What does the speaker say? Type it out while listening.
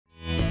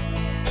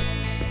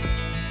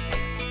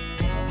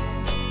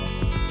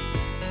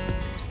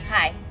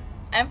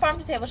I'm Farm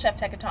to Table Chef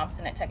Tekka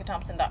Thompson at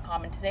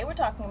tekkathompson.com, and today we're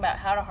talking about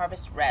how to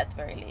harvest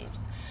raspberry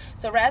leaves.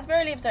 So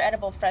raspberry leaves are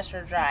edible fresh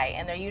or dry,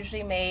 and they're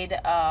usually made,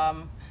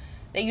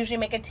 they usually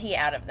make a tea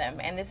out of them.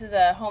 And this is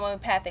a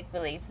homeopathic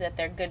belief that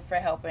they're good for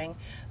helping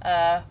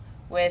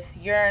with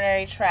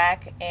urinary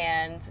tract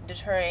and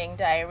deterring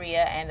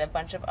diarrhea and a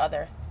bunch of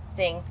other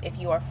things if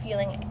you are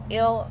feeling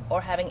ill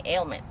or having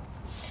ailments.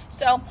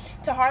 So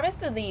to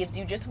harvest the leaves,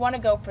 you just want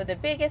to go for the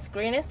biggest,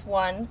 greenest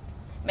ones.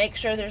 Make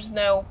sure there's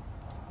no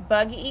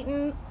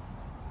bug-eaten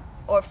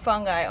or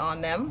fungi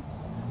on them.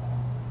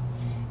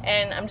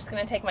 And I'm just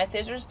going to take my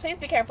scissors. Please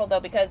be careful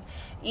though, because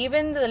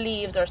even the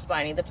leaves are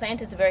spiny. The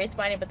plant is very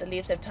spiny, but the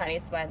leaves have tiny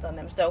spines on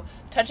them. So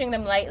touching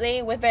them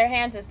lightly with bare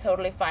hands is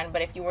totally fine,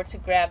 but if you were to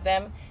grab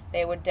them,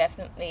 they would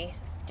definitely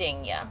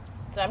sting you.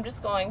 So I'm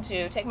just going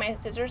to take my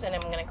scissors and I'm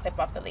going to clip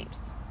off the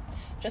leaves.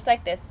 Just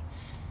like this.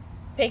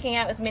 Picking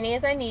out as many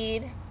as I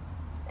need,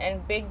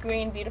 and big,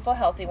 green, beautiful,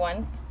 healthy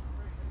ones.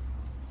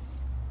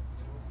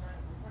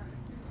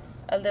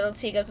 A little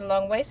tea goes a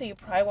long way, so you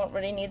probably won't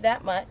really need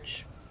that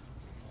much.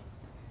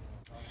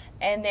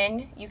 And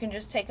then you can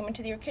just take them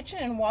into your kitchen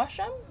and wash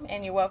them,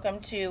 and you're welcome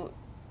to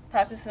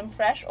process them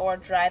fresh or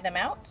dry them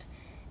out.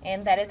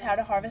 And that is how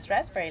to harvest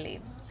raspberry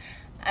leaves.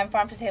 I'm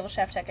Farm to Table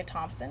Chef Tekka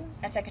Thompson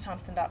at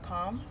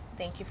tekkathompson.com.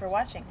 Thank you for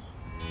watching.